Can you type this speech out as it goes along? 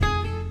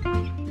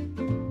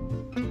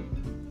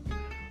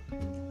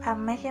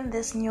I'm making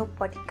this new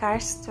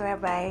podcast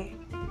whereby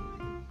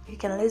you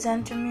can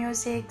listen to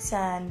music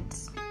and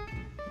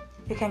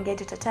you can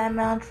get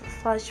entertainment,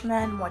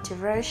 refreshment,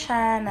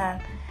 motivation,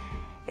 and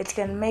it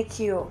can make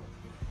you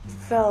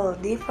feel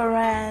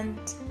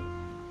different.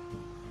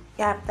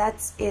 Yeah,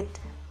 that's it.